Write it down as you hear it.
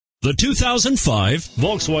The 2005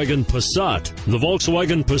 Volkswagen Passat. The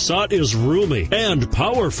Volkswagen Passat is roomy and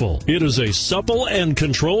powerful. It is a supple and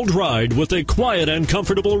controlled ride with a quiet and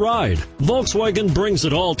comfortable ride. Volkswagen brings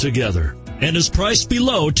it all together and is priced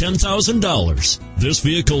below $10,000. This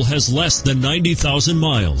vehicle has less than 90,000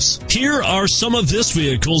 miles. Here are some of this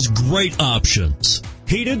vehicle's great options: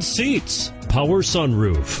 heated seats, power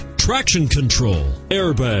sunroof, traction control,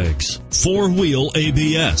 airbags, four-wheel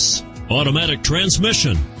ABS, automatic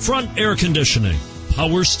transmission, front air conditioning,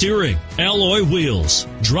 power steering, alloy wheels,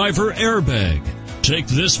 driver airbag. Take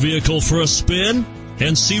this vehicle for a spin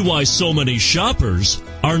and see why so many shoppers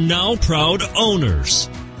are now proud owners.